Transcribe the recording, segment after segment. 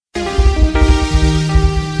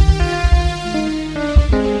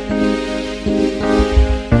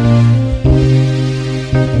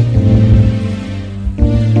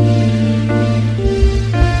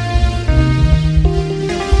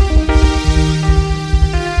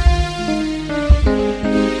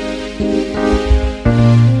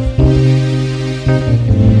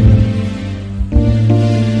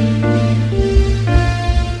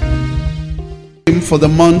for the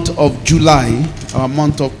month of July, our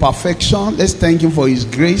month of perfection. Let's thank him for his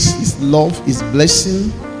grace, his love, his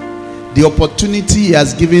blessing, the opportunity he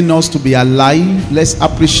has given us to be alive. Let's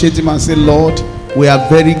appreciate him and say, Lord, we are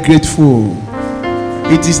very grateful.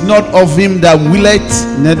 It is not of him that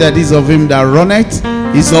willeth, neither is of him that runneth.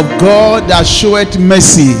 It is of God that showeth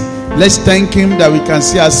mercy. Let's thank him that we can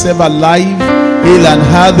see ourselves alive, hale and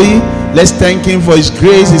healthy. Let's thank him for his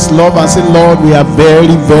grace, his love, and say, Lord, we are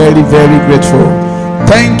very, very, very grateful.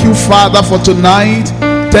 Thank you, Father, for tonight.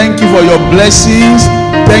 Thank you for your blessings.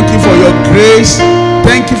 Thank you for your grace.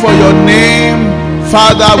 Thank you for your name.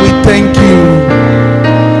 Father, we thank you.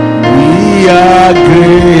 We are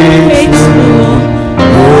grateful.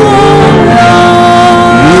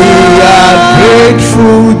 We are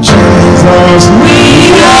grateful, Jesus.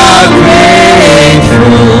 We are grateful.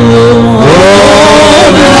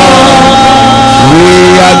 We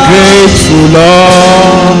are grateful,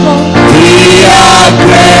 Lord. We are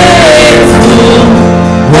grateful, oh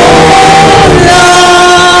Lord.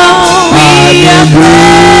 We are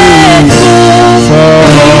grateful,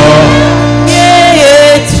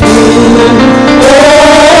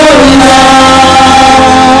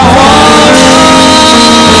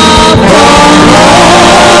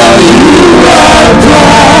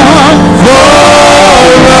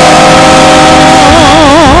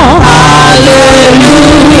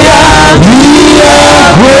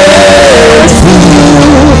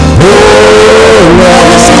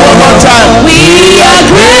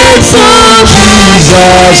 oh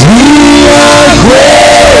Jesus, we are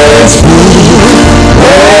grateful,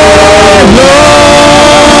 oh Lord,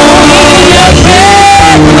 we are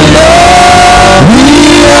grateful, Lord, we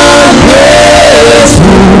are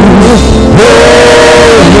grateful, oh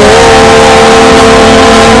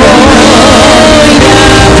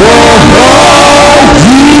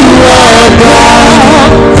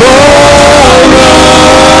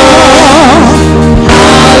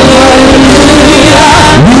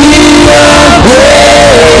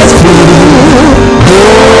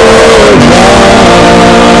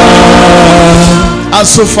And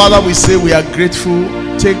so, Father, we say we are grateful.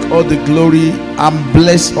 Take all the glory and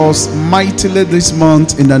bless us mightily this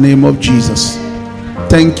month in the name of Jesus.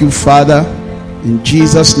 Thank you, Father. In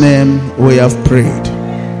Jesus' name we have prayed.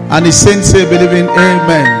 And the saints say, believing,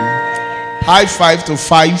 amen. High five to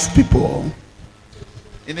 5 people.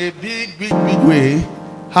 In a big, big, big way.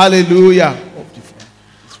 Hallelujah.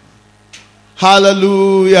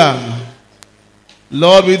 Hallelujah.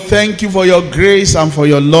 Lord, we thank you for your grace and for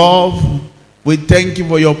your love. We thank you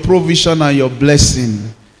for your provision and your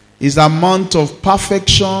blessing. It's a month of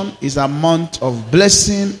perfection. It's a month of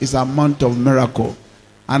blessing. It's a month of miracle.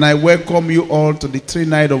 And I welcome you all to the 3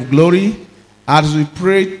 night of glory. As we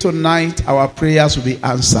pray tonight, our prayers will be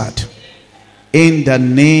answered. In the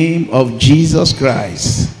name of Jesus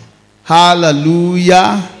Christ.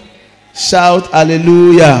 Hallelujah. Shout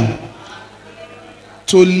hallelujah.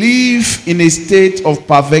 To live in a state of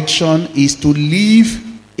perfection is to live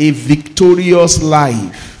a victorious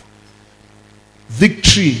life.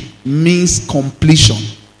 Victory means completion.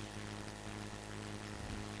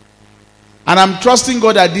 And I'm trusting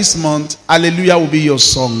God that this month, hallelujah will be your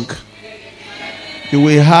song. You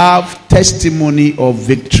will have testimony of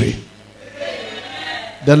victory.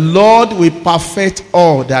 The Lord will perfect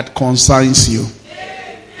all that concerns you.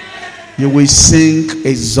 You will sing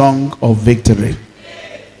a song of victory.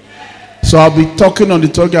 So I'll be talking on the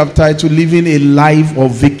topic I've titled Living a Life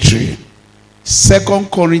of Victory. 2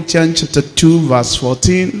 Corinthians chapter 2 verse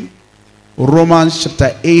 14. Romans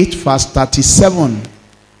chapter 8 verse 37.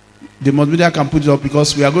 The multimedia can put it up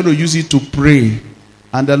because we are going to use it to pray.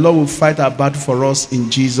 And the Lord will fight our battle for us in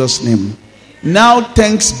Jesus' name. Now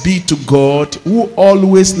thanks be to God who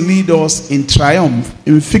always leads us in triumph,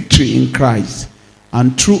 in victory in Christ.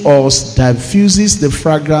 And through us diffuses the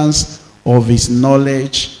fragrance of his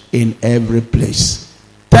knowledge in every place.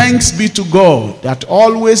 Thanks be to God that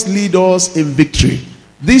always leads us in victory.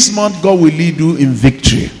 This month God will lead you in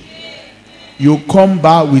victory. You come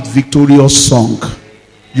back with victorious song.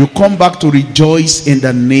 You come back to rejoice in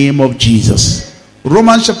the name of Jesus.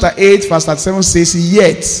 Romans chapter 8 verse 37 says,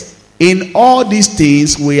 yet in all these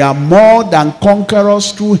things we are more than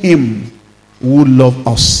conquerors through him who loved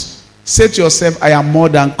us. Say to yourself, I am more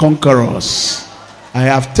than conquerors. I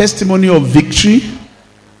have testimony of victory.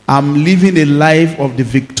 I'm living a life of the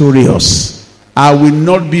victorious. I will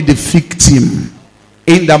not be the victim.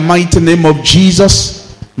 In the mighty name of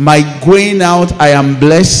Jesus, my going out, I am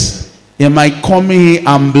blessed. In my coming in,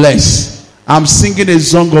 I'm blessed. I'm singing a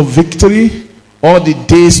song of victory all the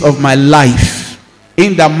days of my life.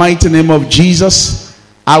 In the mighty name of Jesus,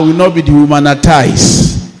 I will not be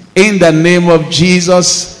dehumanized. In the name of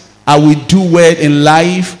Jesus, I will do well in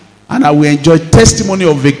life and I will enjoy testimony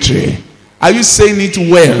of victory. Are you saying it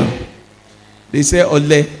well? They say,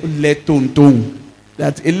 ole ton ton.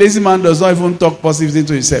 That a lazy man does not even talk positively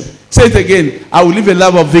to himself. Say it again. I will live a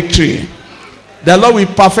life of victory. The Lord will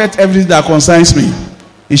perfect everything that concerns me.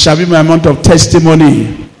 It shall be my month of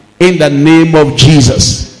testimony. In the name of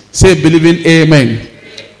Jesus. Say believing amen.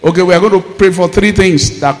 Okay, we are going to pray for 3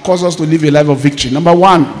 things that cause us to live a life of victory. Number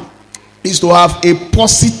 1 is to have a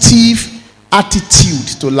positive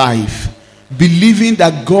attitude to life. Believing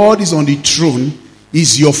that God is on the throne,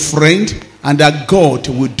 is your friend, and that God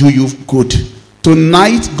will do you good.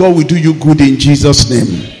 Tonight, God will do you good in Jesus'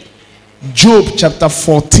 name. Job chapter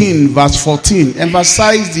 14, verse 14,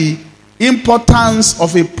 emphasize the importance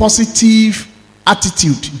of a positive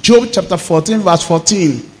attitude. Job chapter 14, verse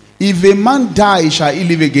 14. If a man die, shall he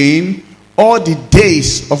live again? All the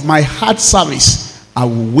days of my hard service, I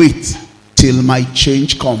will wait till my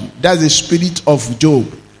change come. That's the spirit of Job.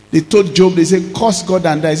 They told Job, they said, curse God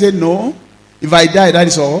and die. He said, no. If I die, that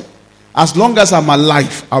is all. As long as I'm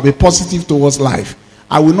alive, I'll be positive towards life.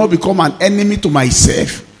 I will not become an enemy to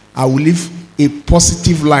myself. I will live a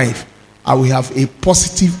positive life. I will have a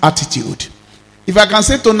positive attitude. If I can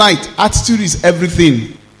say tonight, attitude is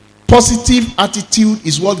everything. Positive attitude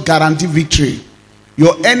is what guarantees victory.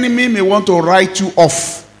 Your enemy may want to write you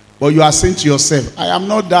off, but you are saying to yourself, I am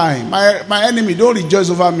not dying. My enemy, don't rejoice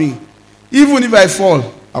over me. Even if I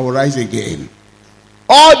fall, I will rise again.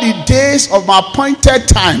 All the days of my appointed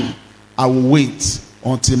time, I will wait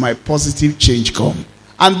until my positive change come.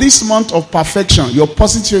 And this month of perfection, your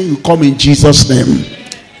positive will come in Jesus' name.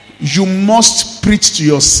 You must preach to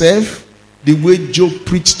yourself the way Job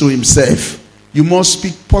preached to himself. You must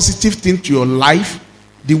speak positive things to your life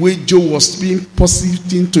the way Job was speaking positive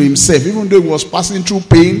things to himself. Even though he was passing through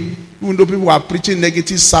pain, even though people were preaching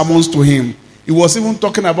negative sermons to him, he was even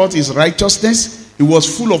talking about his righteousness. He was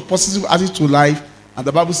full of positive attitude to life. And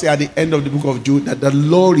the Bible says at the end of the book of Job that the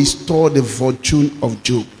Lord restored the fortune of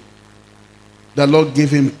Job. The Lord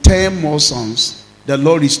gave him 10 more sons. The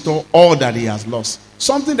Lord restored all that he has lost.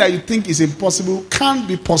 Something that you think is impossible can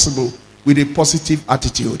be possible with a positive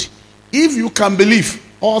attitude. If you can believe,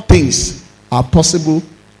 all things are possible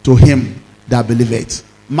to him that believeth.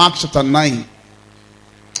 Mark chapter 9,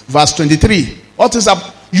 verse 23. What is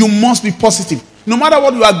up? You must be positive. No matter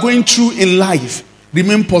what you are going through in life,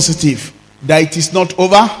 remain positive. That it is not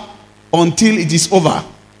over until it is over.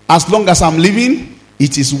 As long as I'm living,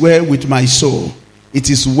 it is well with my soul. It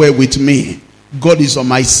is well with me. God is on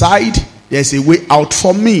my side. There's a way out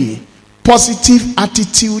for me. Positive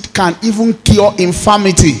attitude can even cure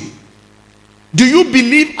infirmity. Do you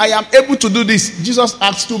believe I am able to do this? Jesus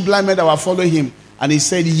asked 2 blind men that were following him. And he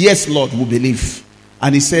said, yes, Lord, we believe.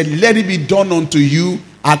 And he said, let it be done unto you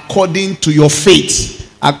according to your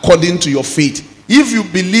faith. According to your faith. If you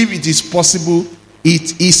believe it is possible,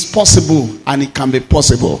 it is possible and it can be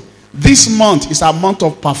possible. This month is a month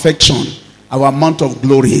of perfection, our month of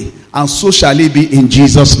glory, and so shall it be in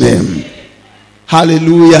Jesus' name.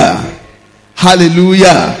 Hallelujah.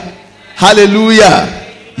 Hallelujah.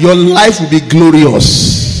 Hallelujah. Your life will be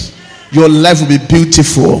glorious. Your life will be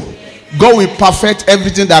beautiful. God will perfect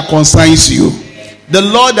everything that concerns you. The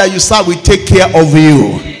Lord that you serve will take care of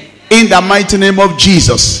you. In the mighty name of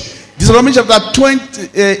Jesus. Deuteronomy chapter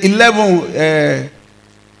 11,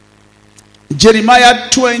 Jeremiah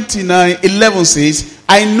 29:11 says,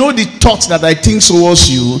 I know the thoughts that I think towards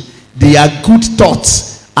you. They are good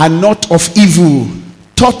thoughts and not of evil.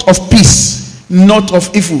 Thought of peace, not of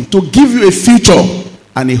evil. To give you a future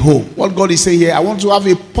and a hope. What God is saying here, I want to have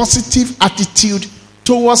a positive attitude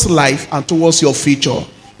towards life and towards your future.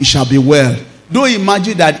 It shall be well. Don't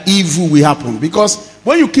imagine that evil will happen. Because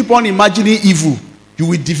when you keep on imagining evil, you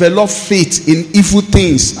will develop faith in evil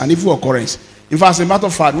things and evil occurrence. In fact, as a matter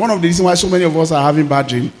of fact, one of the reasons why so many of us are having bad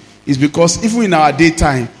dreams is because even in our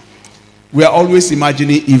daytime, we are always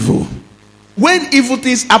imagining evil. When evil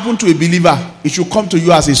things happen to a believer, it should come to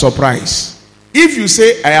you as a surprise. If you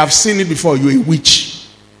say, I have seen it before, you're a witch.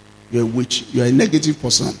 You're a witch. You're a negative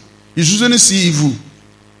person. You shouldn't see evil.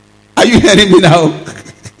 Are you hearing me now?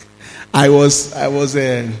 I was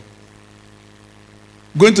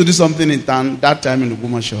going to do something in town that time in the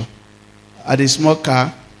woman shop. I had a small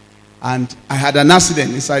car and I had an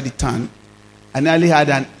accident inside the town. I nearly had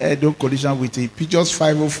an head-on collision with a Peugeot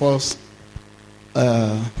 504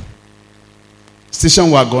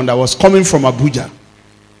 station wagon that was coming from Abuja.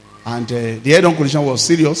 And the head-on collision was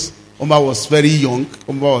serious. Omba was very young.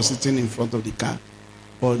 Omba was sitting in front of the car.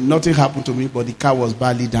 But nothing happened to me, but the car was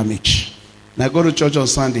badly damaged. And I go to church on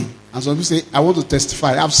Sunday. And some people say, I want to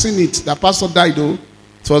testify. I've seen it. The pastor died though.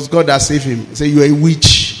 It was God that saved him. He said, you are a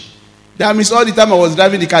witch. That means all the time I was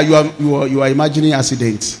driving the car, you are imagining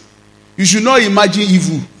accidents. You should not imagine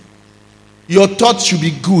evil. Your thoughts should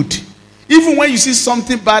be good. Even when you see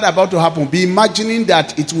something bad about to happen, be imagining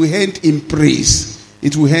that it will end in praise.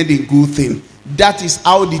 It will end in good thing. That is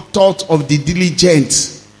how the thought of the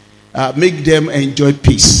diligent make them enjoy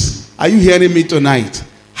peace. Are you hearing me tonight?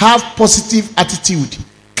 Have positive attitude.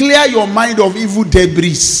 Clear your mind of evil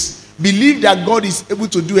debris. Believe that God is able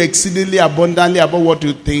to do exceedingly abundantly above what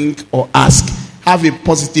you think or ask. Have a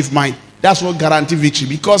positive mind. That's what guarantees victory.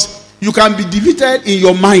 Because you can be defeated in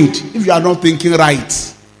your mind if you are not thinking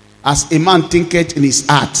right. As a man thinketh in his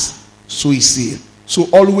heart, so is he. So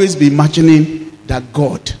always be imagining that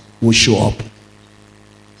God will show up.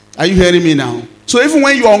 Are you hearing me now? So even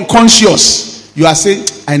when you are unconscious, you are saying,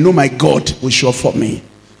 I know my God will show up for me.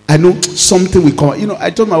 I know something will come. You know, I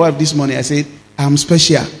told my wife this morning, I said, I'm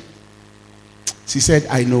special. She said,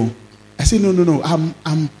 I know. I said, no.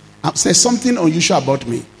 I'm there's something unusual about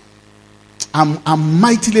me. I'm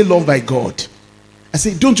mightily loved by God. I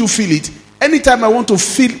said, don't you feel it? Anytime I want to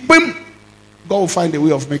feel, boom, God will find a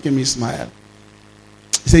way of making me smile.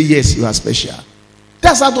 He said, yes, you are special.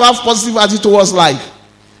 That's how to have positive attitude towards life.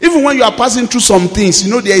 Even when you are passing through some things,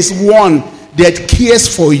 you know, there is one that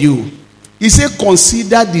cares for you. He said,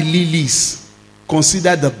 consider the lilies.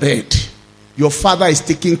 Consider the bed. Your father is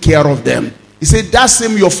taking care of them. He said, that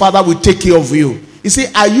same your father will take care of you. He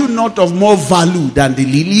said, are you not of more value than the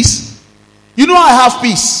lilies? You know, I have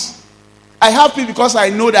peace. I have peace because I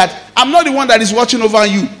know that I'm not the one that is watching over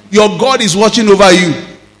you. Your God is watching over you.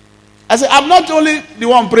 I said, I'm not only the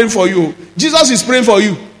one praying for you. Jesus is praying for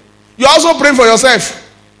you. You're also praying for yourself.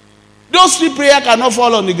 Those three prayers cannot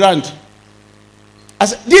fall on the ground. I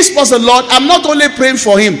said, this person, Lord, I'm not only praying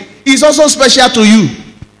for him. He's also special to you.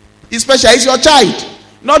 He's special. He's your child.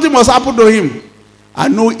 Nothing must happen to him.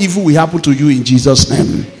 And no evil will happen to you in Jesus'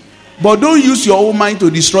 name. But don't use your own mind to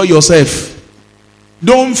destroy yourself.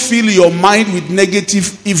 Don't fill your mind with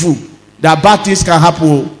negative evil that bad things can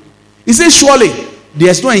happen. He says, surely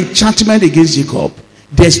there's no enchantment against Jacob.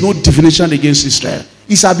 There's no divination against Israel.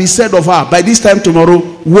 It shall be said of her, by this time tomorrow,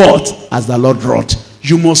 what has the Lord wrought?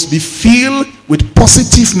 You must be filled with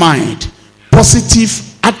positive mind,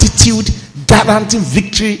 positive attitude, guaranteeing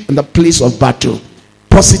victory in the place of battle.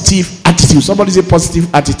 Positive attitude. Somebody say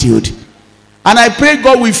positive attitude. And I pray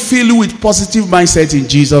God will fill you with positive mindset in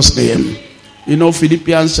Jesus' name. You know,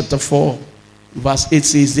 Philippians chapter 4, verse 8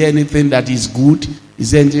 says, is there anything that is good?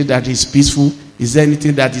 Is there anything that is peaceful? Is there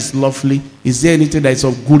anything that is lovely? Is there anything that is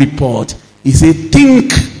of good report? He said,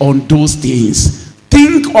 think on those things.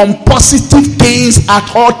 Think on positive things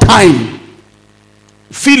at all time.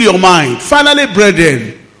 Fill your mind. Finally,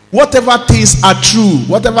 brethren, whatever things are true,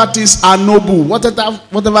 whatever things are noble,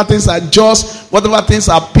 whatever things are just, whatever things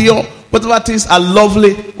are pure, whatever things are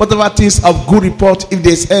lovely, whatever things of good report, if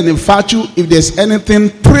there's any virtue, if there's anything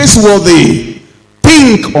praiseworthy,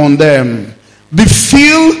 think on them. Be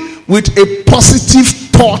filled with a positive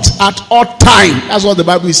thought at all time. That's what the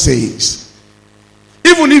Bible says.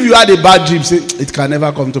 Even if you had a bad dream, say, it can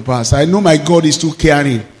never come to pass. I know my God is too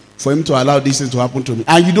caring for him to allow this thing to happen to me.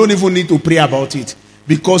 And you don't even need to pray about it.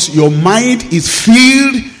 Because your mind is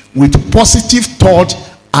filled with positive thought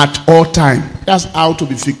at all time. That's how to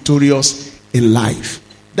be victorious in life.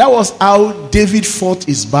 That was how David fought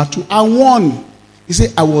his battle and won. He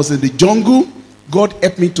said, I was in the jungle. God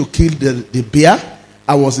helped me to kill the bear.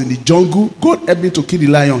 I was in the jungle. God helped me to kill the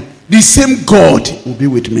lion. The same God will be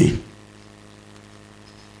with me.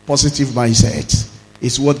 Positive mindset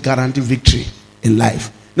is what guarantees victory in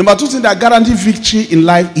life. Number two thing that guarantees victory in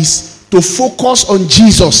life is to focus on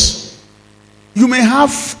Jesus. You may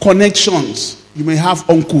have connections. You may have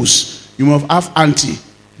uncles. You may have auntie.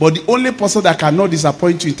 But the only person that cannot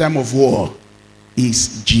disappoint you in time of war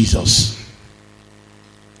is Jesus.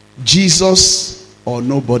 Jesus or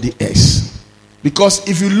nobody else. Because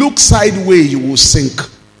if you look sideways, you will sink.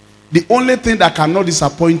 The only thing that cannot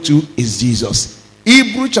disappoint you is Jesus.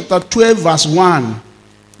 Hebrews chapter 12 verse 1.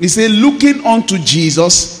 He said, looking unto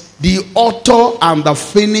Jesus, the author and the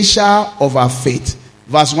finisher of our faith.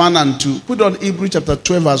 Verse 1 and 2. Put on Hebrews chapter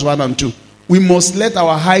 12 verse 1 and 2. We must let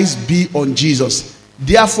our eyes be on Jesus.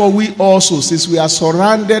 Therefore we also, since we are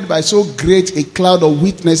surrounded by so great a cloud of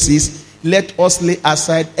witnesses, let us lay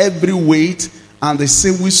aside every weight and the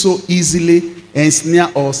sin which so easily ensnare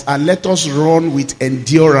us, and let us run with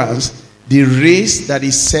endurance the race that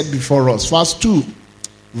is set before us. Verse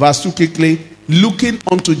 2 quickly. Looking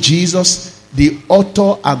unto Jesus, the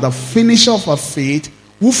author and the finisher of our faith,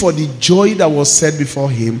 who for the joy that was set before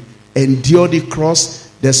him endured the cross,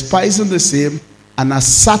 despising the same, and has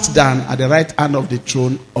sat down at the right hand of the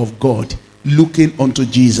throne of God, looking unto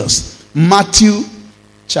Jesus. Matthew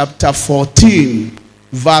chapter 14,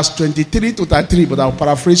 verse 23 to 33, but I'll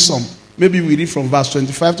paraphrase some. Maybe we read from verse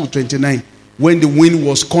 25 to 29. When the wind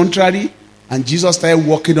was contrary, and Jesus started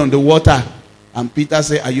walking on the water, and Peter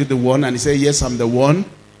said, are you the one? And he said, yes, I'm the one.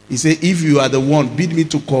 He said, if you are the one, bid me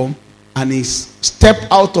to come. And he stepped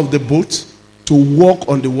out of the boat to walk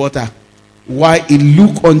on the water. While he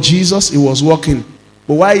looked on Jesus, he was walking.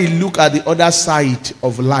 But while he looked at the other side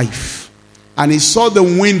of life, and he saw the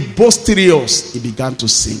wind boisterous, he began to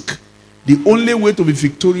sink. The only way to be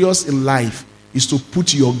victorious in life is to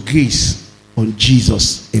put your gaze on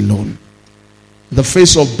Jesus alone. In the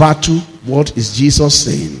face of battle, what is Jesus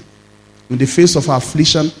saying? In the face of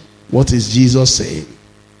affliction, what is Jesus saying?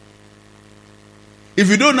 If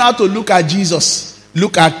you don't know how to look at Jesus,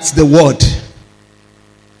 look at the word.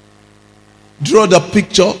 Draw the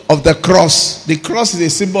picture of the cross. The cross is a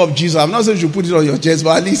symbol of Jesus. I'm not saying you should put it on your chest,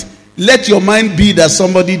 but at least let your mind be that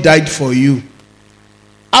somebody died for you.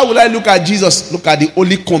 How will I look at Jesus? Look at the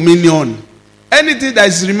Holy Communion. Anything that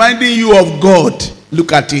is reminding you of God,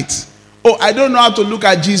 look at it. Oh, I don't know how to look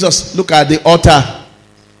at Jesus. Look at the altar.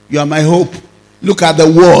 You are my hope. Look at the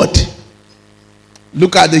word.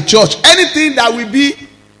 Look at the church. Anything that will be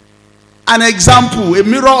an example, a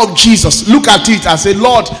mirror of Jesus, look at it and say,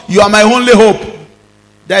 Lord, you are my only hope.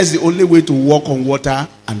 That is the only way to walk on water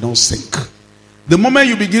and not sink. The moment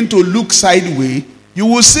you begin to look sideways, you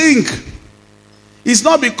will sink. It's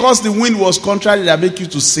not because the wind was contrary that make you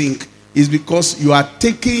to sink. It's because you are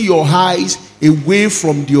taking your eyes away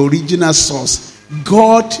from the original source.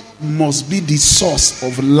 God must be the source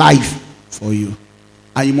of life for you.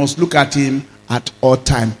 And you must look at him at all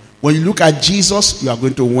time. When you look at Jesus, you are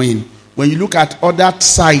going to win. When you look at other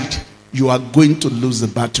side, you are going to lose the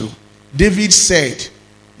battle. David said,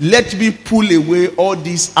 let me pull away all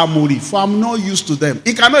these armory, for I'm not used to them.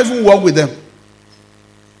 He cannot even walk with them.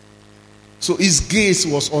 So his gaze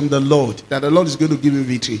was on the Lord, that the Lord is going to give him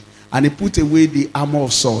victory. And he put away the armor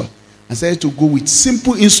of Saul and said to go with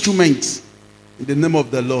simple instruments in the name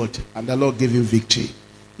of the Lord. And the Lord gave him victory.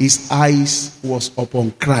 His eyes was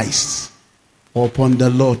upon Christ, upon the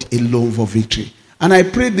Lord alone for victory. And I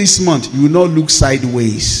pray this month you will not look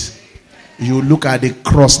sideways. You will look at the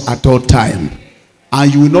cross at all time.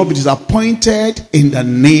 And you will not be disappointed in the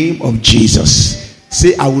name of Jesus.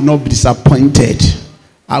 Say, I will not be disappointed.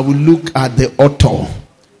 I will look at the author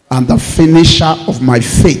and the finisher of my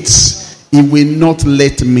faith. He will not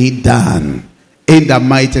let me down. In the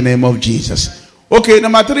mighty name of Jesus. Okay,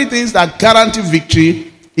 number 3 things that guarantee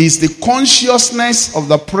victory is the consciousness of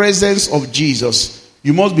the presence of Jesus.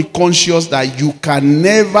 You must be conscious that you can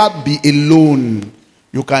never be alone.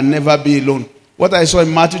 You can never be alone. What I saw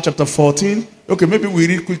in Matthew chapter 14. Okay, maybe we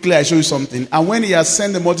read quickly. I show you something. And when he had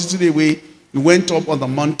sent the multitude away, he went up on the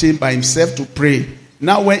mountain by himself to pray.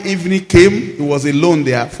 Now when evening came, he was alone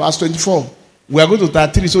there. Verse 24. We are going to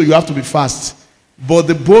 33, so you have to be fast. But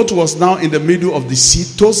the boat was now in the middle of the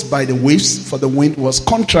sea, tossed by the waves, for the wind was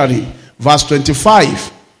contrary. Verse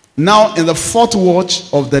 25. Now in the 4th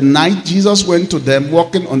watch of the night, Jesus went to them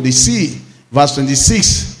walking on the sea. Verse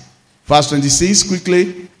 26. Verse 26,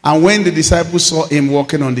 quickly. And when the disciples saw him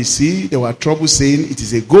walking on the sea, they were troubled, saying, it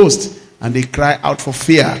is a ghost. And they cried out for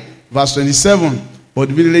fear. Verse 27. But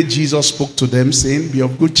immediately Jesus spoke to them, saying, be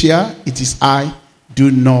of good cheer, it is I, do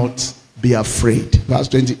not be afraid. Verse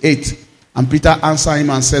 28. And Peter answered him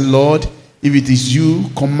and said, Lord, if it is you,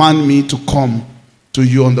 command me to come to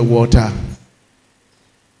you on the water.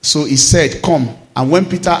 So he said, come. And when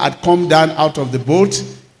Peter had come down out of the boat,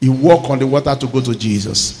 he walked on the water to go to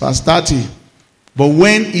Jesus. Verse 30. But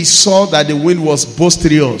when he saw that the wind was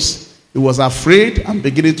boisterous, he was afraid and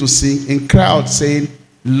beginning to sink and cried out, saying,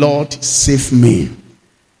 Lord, save me.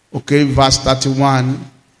 Okay, verse 31.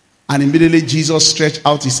 And immediately Jesus stretched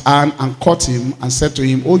out his hand and caught him and said to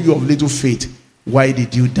him, oh, you of little faith, why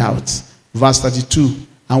did you doubt? Verse 32.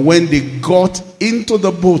 And when they got into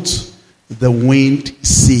the boat, the wind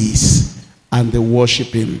ceased and they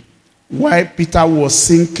worshiped him. While Peter was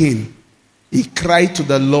sinking, he cried to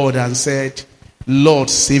the Lord and said, Lord,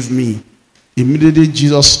 save me. Immediately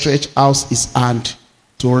Jesus stretched out his hand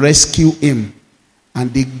to rescue him,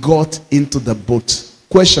 and they got into the boat.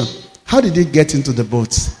 Question, how did they get into the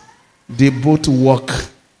boat? They both walk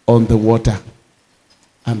on the water,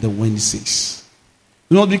 and the wind ceased.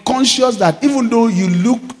 You know, be conscious that even though you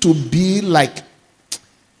look to be like,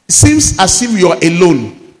 it seems as if you are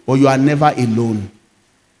alone, but you are never alone.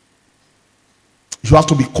 You have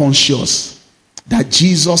to be conscious that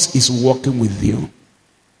Jesus is walking with you.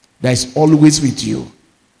 That is always with you.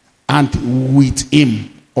 And with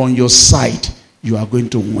him on your side, you are going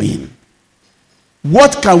to win.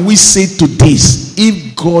 What can we say to this?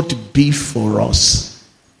 If God be for us,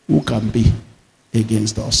 who can be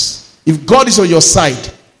against us? If God is on your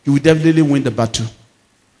side, you will definitely win the battle.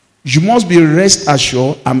 You must be rest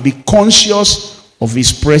assured and be conscious of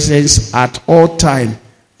his presence at all time,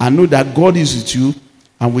 and know that God is with you,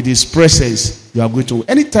 and with his presence you are going to win.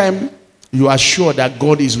 Anytime you are sure that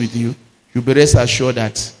God is with you, you'll be rest assured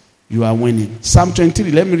that you are winning. Psalm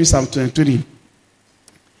 23, let me read Psalm 23.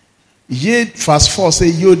 Yea, verse 4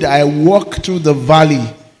 says, yea, I walk through the valley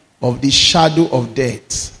of the shadow of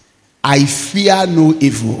death. I fear no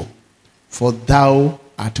evil, for thou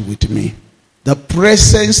art with me. The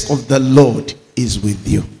presence of the Lord is with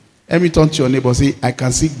you. Let me turn to your neighbor and say, I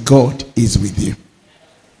can see God is with you.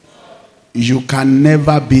 You can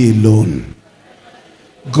never be alone.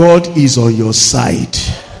 God is on your side.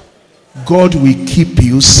 God will keep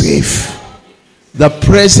you safe. The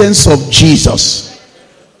presence of Jesus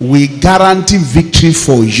will guarantee victory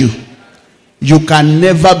for you. You can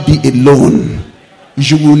never be alone.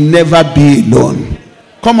 You will never be alone.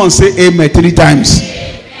 Come on, say amen 3 times.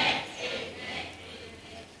 Amen.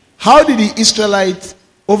 How did the Israelites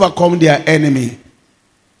overcome their enemy?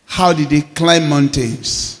 How did they climb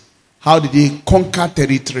mountains? How did they conquer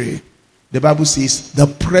territory? The Bible says, the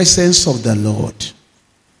presence of the Lord.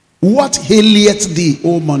 What aileth thee,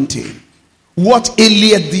 O mountain? What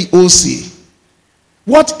aileth thee, O sea?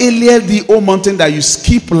 What aileth thee, O mountain, that you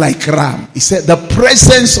skip like ram? He said, the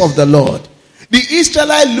presence of the Lord. The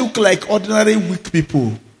Israelites look like ordinary weak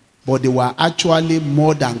people, but they were actually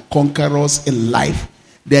more than conquerors in life.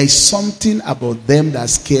 There is something about them that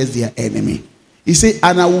scares their enemy. He said,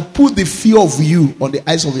 and I will put the fear of you on the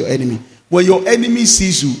eyes of your enemy. When your enemy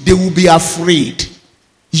sees you, they will be afraid.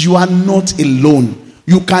 You are not alone.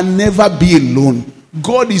 You can never be alone.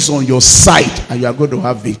 God is on your side, and you are going to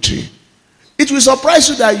have victory. It will surprise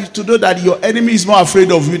you to know that your enemy is more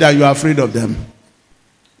afraid of you than you are afraid of them.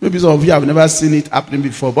 Maybe some of you have never seen it happening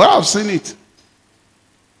before, but I've seen it.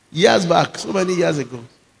 Years back, so many years ago.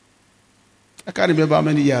 I can't remember how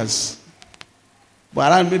many years.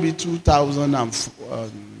 But around maybe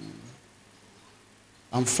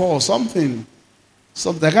 2004, something.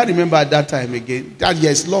 I can't remember at that time again. That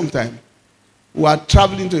year is a long time. We were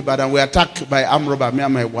traveling to Ibadan. We were attacked by armed robbers, me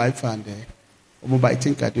and my wife, and I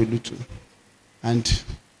think I did too. And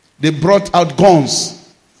they brought out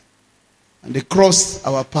guns, and they crossed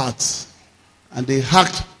our paths, and they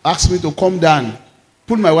asked me to come down,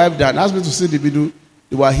 put my wife down, asked me to see the video.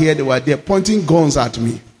 They were here, they were there, pointing guns at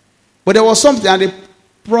me. But there was something, and they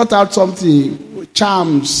brought out something,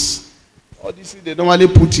 charms. All this they normally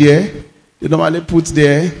put here, they normally put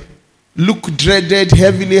there. Look dreaded,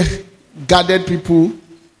 heavily guarded people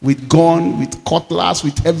with gun, with cutlass,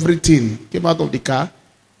 with everything. Came out of the car,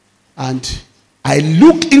 and I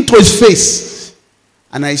looked into his face,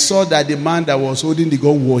 and I saw that the man that was holding the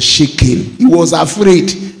gun was shaking. He was afraid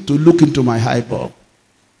to look into my eyeball.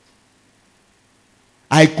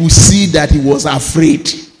 I could see that he was afraid.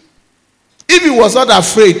 If he was not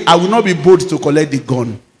afraid, I would not be bold to collect the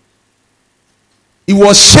gun. He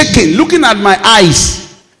was shaking, looking at my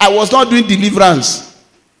eyes. I was not doing deliverance.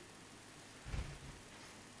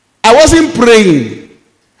 I wasn't praying.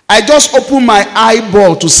 I just opened my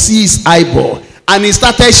eyeball to see his eyeball, and he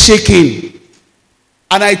started shaking.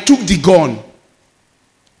 And I took the gun.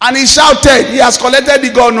 And he shouted, he has collected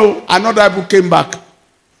the gun. Oh. Another people came back,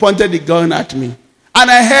 pointed the gun at me. And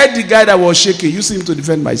I heard the guy that was shaking use him to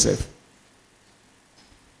defend myself.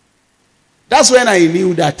 That's when I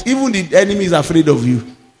knew that even the enemy is afraid of you.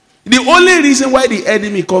 The only reason why the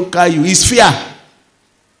enemy conquer you is fear.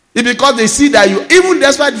 It's because they see that you, even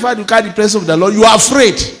despite the fact you carry the presence of the Lord, you are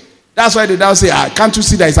afraid. That's why they now say, can't you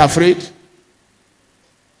see that he's afraid?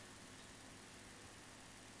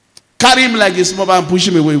 Carry him like a small man and push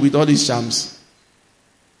him away with all these charms.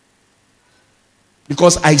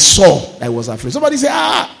 Because I saw that I was afraid. Somebody say,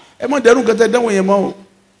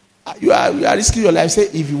 you are risking your life. Say,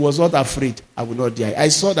 if he was not afraid, I would not die. I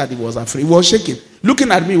saw that he was afraid. He was shaking.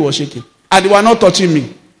 Looking at me, he was shaking. And they were not touching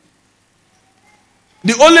me.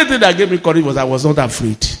 The only thing that gave me courage was I was not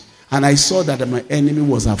afraid. And I saw that my enemy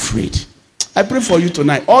was afraid. I pray for you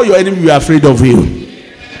tonight. All your enemies were afraid of you.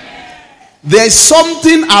 There's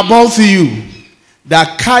something about you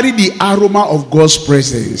that carry the aroma of God's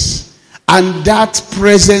presence. And that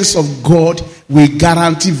presence of God will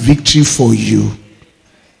guarantee victory for you.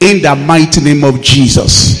 In the mighty name of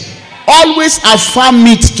Jesus. Always affirm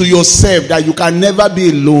it to yourself that you can never be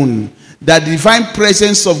alone. That the divine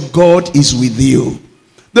presence of God is with you.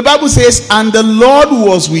 The Bible says, and the Lord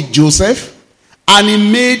was with Joseph, and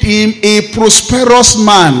he made him a prosperous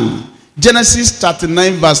man, Genesis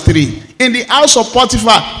 39 verse 3. In the house of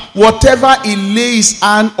Potiphar, whatever he laid his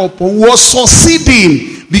hand upon was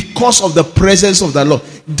succeeding because of the presence of the Lord.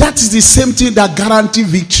 That is the same thing that guarantees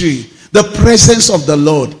victory. The presence of the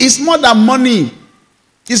Lord. It's more than money.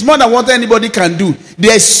 It's more than what anybody can do.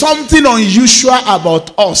 There is something unusual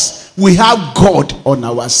about us. We have God on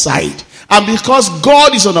our side. And because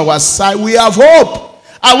God is on our side, we have hope.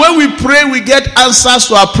 And when we pray, we get answers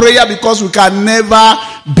to our prayer because we can never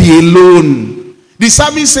be alone. The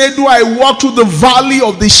psalmist said, "Do I walk through the valley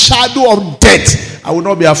of the shadow of death, I will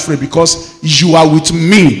not be afraid because you are with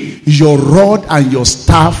me. Your rod and your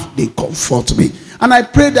staff, they comfort me." And I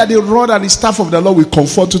pray that the rod and the staff of the Lord will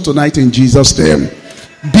comfort you tonight in Jesus' name.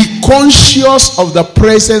 Be conscious of the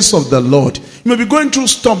presence of the Lord. You may be going through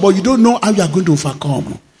storm, but you don't know how you are going to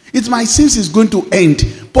overcome. It might seem it's going to end,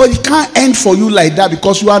 but it can't end for you like that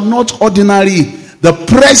because you are not ordinary. The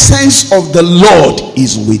presence of the Lord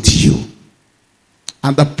is with you.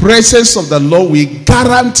 And the presence of the Lord will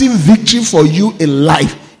guarantee victory for you in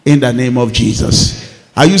life in the name of Jesus.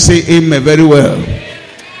 Are you saying amen very well?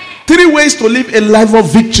 3 ways to live a life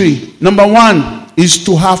of victory. Number 1 is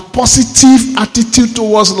to have positive attitude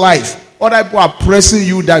towards life. Other people are pressing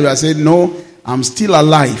you down. You are saying, "No, I'm still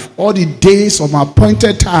alive. All the days of my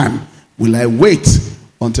appointed time will I wait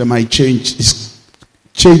until my change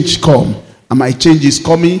come. And my change is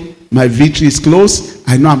coming. My victory is close.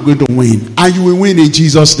 I know I'm going to win." And you will win in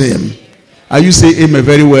Jesus' name. Are you saying amen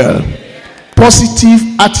very well? Positive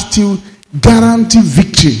attitude guarantee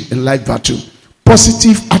victory in life battle.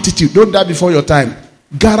 Positive attitude. Don't die before your time.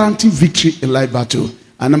 Guarantee victory in life battle.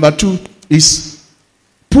 And number 2 is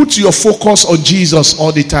put your focus on Jesus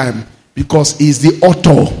all the time, because he is the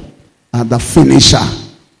author and the finisher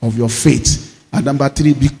of your faith. And number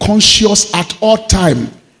 3, be conscious at all time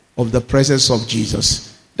of the presence of Jesus.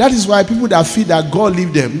 That is why people that feel that God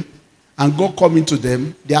leave them and God coming to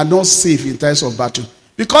them, they are not safe in times of battle.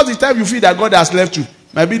 Because the time you feel that God has left you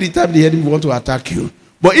might be the time the enemy want to attack you.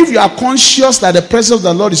 But if you are conscious that the presence of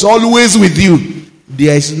the Lord is always with you,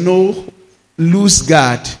 there is no loose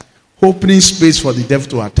guard opening space for the devil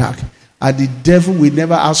to attack. And the devil will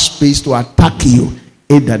never have space to attack you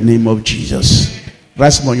in the name of Jesus.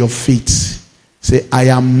 Rise on your feet. Say, "I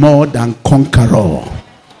am more than conqueror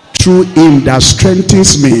through him that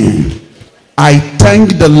strengthens me." I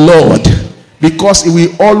thank the Lord because he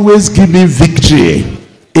will always give me victory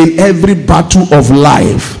in every battle of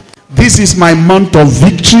life. This is my month of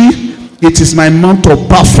victory. It is my month of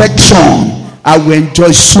perfection. I will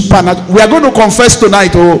enjoy supernatural. We are going to confess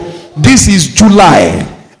tonight, this is July.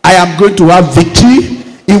 I am going to have victory.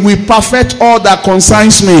 It will perfect all that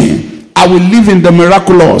concerns me. I will live in the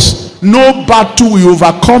miraculous. No battle will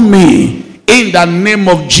overcome me in the name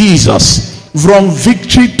of Jesus. From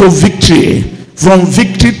victory to victory. From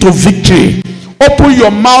victory to victory. Open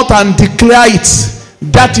your mouth and declare it.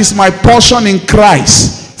 That is my portion in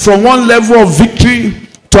Christ. From one level of victory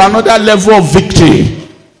to another level of victory.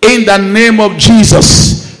 In the name of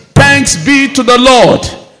Jesus. Thanks be to the Lord,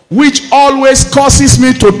 which always causes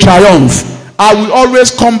me to triumph. I will always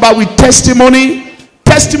come back with testimony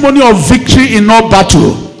of victory in all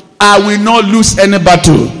battle. I will not lose any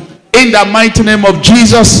battle. In the mighty name of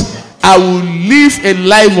Jesus, I will live a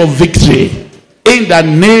life of victory. In the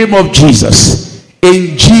name of Jesus.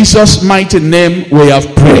 In Jesus' mighty name we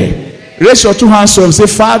have prayed. Raise your 2 hands to him. Say,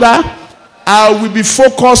 "Father, I will be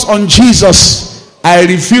focused on Jesus. I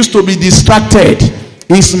refuse to be distracted.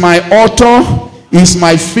 He's my author. He's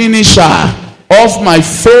my finisher of my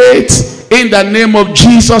faith. In the name of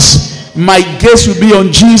Jesus, my gaze will be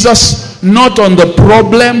on Jesus, not on the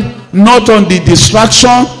problem, not on the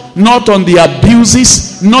distraction, not on the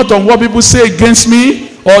abuses, not on what people say against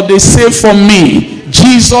me or they say for me.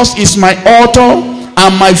 Jesus is my author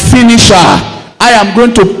and my finisher. I am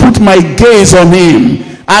going to put my gaze on him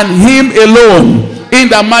and him alone. In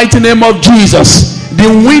the mighty name of Jesus. The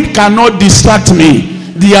wind cannot distract me.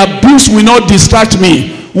 The abuse will not distract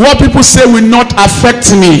me. What people say will not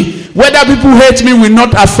affect me. Whether people hate me will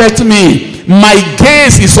not affect me. My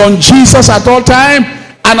gaze is on Jesus at all time,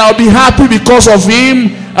 and I'll be happy because of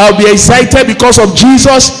him. I'll be excited because of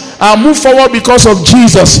Jesus. I'll move forward because of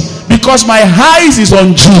Jesus, because my eyes is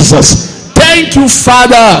on Jesus. Thank you,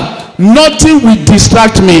 Father. Nothing will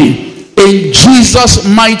distract me. In Jesus'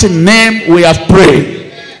 mighty name we have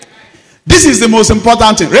prayed. This is the most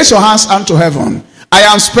important thing. Raise your hands unto heaven. I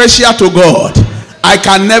am special to God. I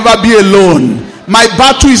can never be alone. My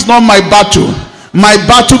battle is not my battle. My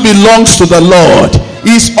battle belongs to the Lord.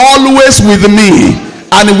 He's always with me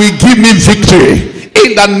and he will give me victory.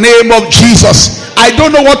 In the name of Jesus. I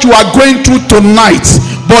don't know what you are going through tonight,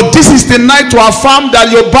 But this is the night to affirm that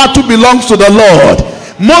your battle belongs to the Lord.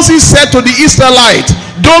 Moses said to the Israelites,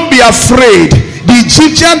 don't be afraid. The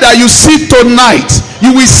Egyptian that you see tonight,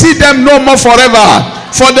 you will see them no more forever.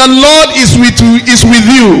 For the Lord is with you,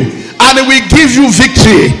 and he will give you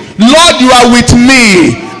victory. Lord, you are with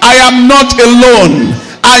me. I am not alone,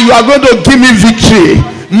 and you are going to give me victory.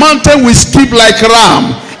 Mountain will skip like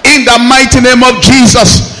ram in the mighty name of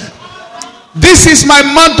Jesus. This is my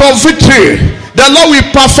month of victory. The Lord will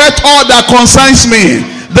perfect all that concerns me.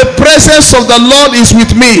 The presence of the Lord is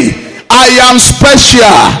with me. I am special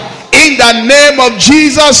in the name of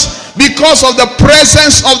Jesus. Because of the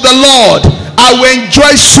presence of the Lord, I will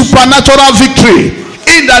enjoy supernatural victory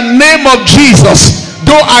in the name of Jesus.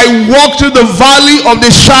 Though I walk through the valley of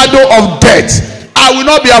the shadow of death, I will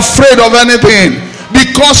not be afraid of anything,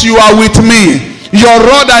 because you are with me. Your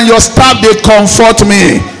rod and your staff, they comfort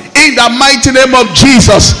me. In the mighty name of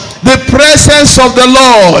Jesus, the presence of the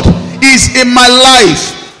Lord is in my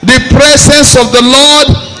life. The presence of the Lord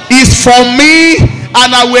is for me, and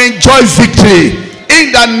I will enjoy victory.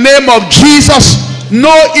 In the name of Jesus,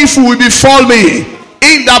 no evil will befall me.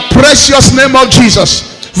 In the precious name of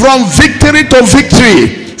Jesus, from victory to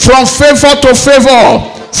victory, from favor to favor,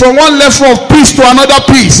 from one level of peace to another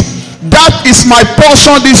peace. That is my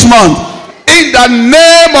portion this month. In the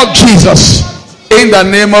name of Jesus. In the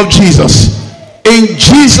name of Jesus. In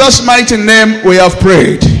Jesus' mighty name we have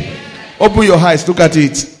prayed. Open your eyes, look at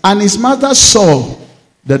it. And his mother saw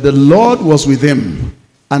that the Lord was with him,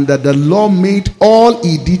 and that the Lord made all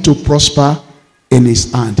he did to prosper in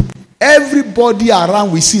his hand. Everybody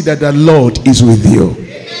around will see that the Lord is with you.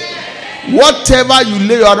 Whatever you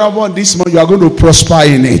lay your hand on this month, you are going to prosper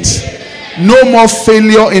in it. No more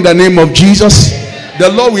failure in the name of Jesus.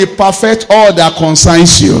 The Lord will perfect all that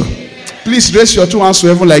concerns you. Please raise your two hands to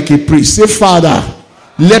heaven like a priest. Say, Father,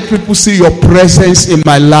 let people see your presence in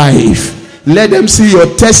my life. Let them see your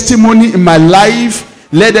testimony in my life.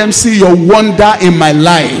 Let them see your wonder in my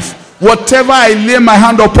life. Whatever I lay my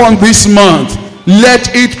hand upon this month,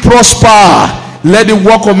 let it prosper. Let the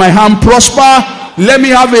work of my hand prosper. Let me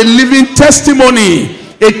have a living testimony.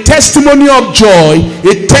 A testimony of joy.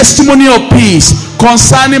 A testimony of peace.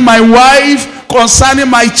 Concerning my wife. Concerning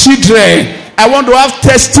my children. I want to have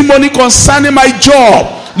testimony concerning my job.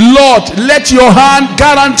 Lord, let your hand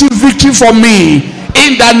guarantee victory for me.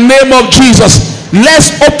 In the name of Jesus.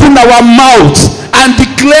 Let's open our mouth and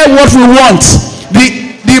declare what we want.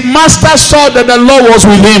 The master saw that the Lord was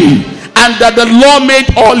with him, and that the Lord made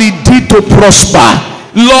all he did to prosper.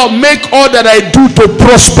 Lord, make all that I do to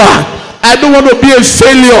prosper. I don't want to be a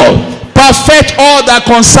failure. Perfect all that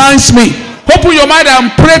concerns me. Open your mind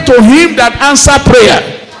and pray to him that answer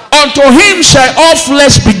prayer. Unto him shall all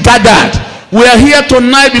flesh be gathered. We are here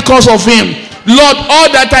tonight because of him. Lord,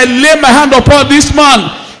 all that I lay my hand upon this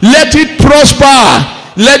man, let it prosper.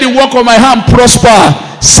 Let the work of my hand prosper.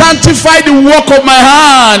 Sanctify the work of my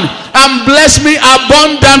hand and bless me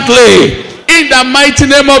abundantly. In the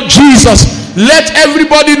mighty name of Jesus, let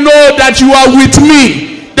everybody know that you are with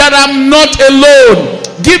me, that I'm not alone.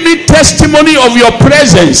 Give me testimony of your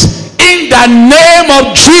presence. In the name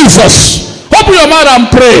of Jesus. Open your mouth and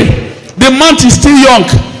pray. The month is still young.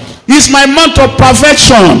 It's my month of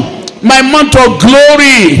perfection, my month of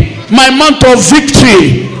glory, my month of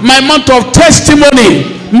victory, my month of testimony,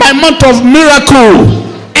 my month of miracle.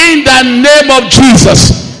 In the name of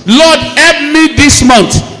Jesus. Lord, help me this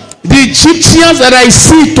month. The Egyptians that I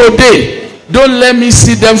see today, don't let me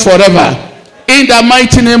see them forever. In the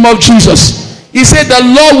mighty name of Jesus. He said the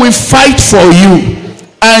Lord will fight for you,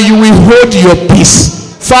 and you will hold your peace.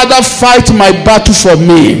 Father, fight my battle for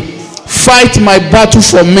me. Fight my battle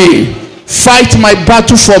for me. Fight my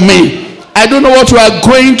battle for me. I don't know what you are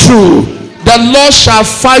going through. The Lord shall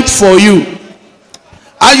fight for you,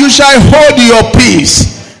 and you shall hold your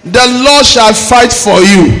peace. The Lord shall fight for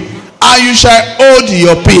you, and you shall hold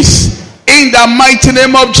your peace. In the mighty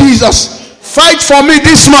name of Jesus. Fight for me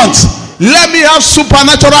this month. Let me have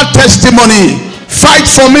supernatural testimony. Fight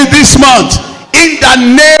for me this month. In the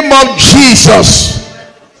name of Jesus.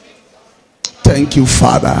 Thank you,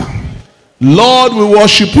 Father. Lord, we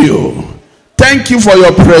worship you. Thank you for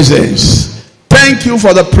your presence. Thank you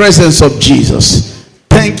for the presence of Jesus.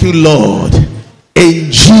 Thank you, Lord.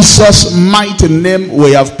 In Jesus' mighty name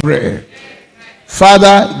we have prayed.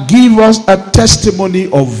 Father, give us a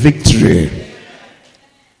testimony of victory.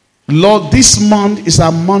 Lord, this month is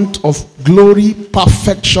a month of glory,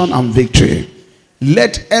 perfection, and victory.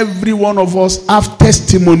 Let every one of us have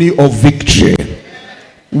testimony of victory.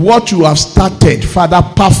 What you have started, Father,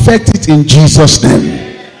 perfect it in Jesus'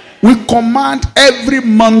 name. We command every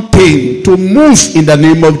mountain to move in the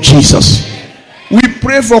name of Jesus. We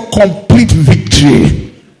pray for complete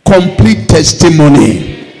victory, complete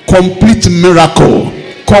testimony, complete miracle,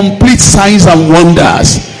 complete signs and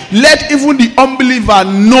wonders. Let even the unbeliever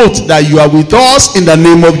note that you are with us in the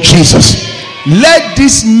name of Jesus. Let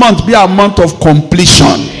this month be a month of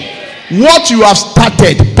completion. What you have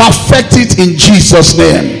started, perfect it in Jesus'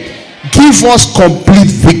 name. Give us complete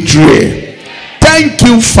victory. Thank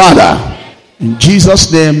you, Father. In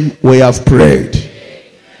Jesus' name we have prayed.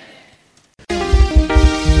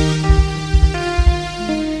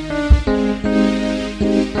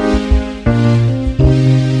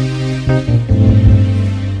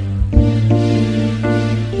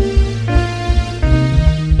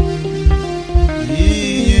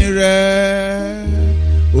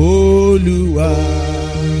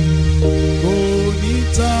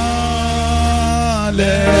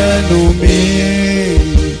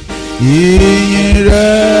 Ìyìn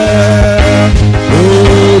rẹ̀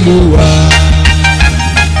Olúwa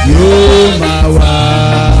yóò máa wà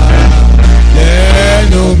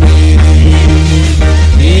lẹ́nu mi.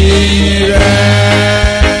 Ìyìn rẹ̀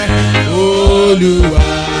Olúwa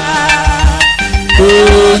kò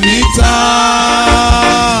ní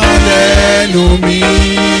tán lẹ́nu mi.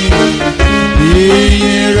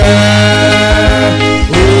 Ìyìn rẹ̀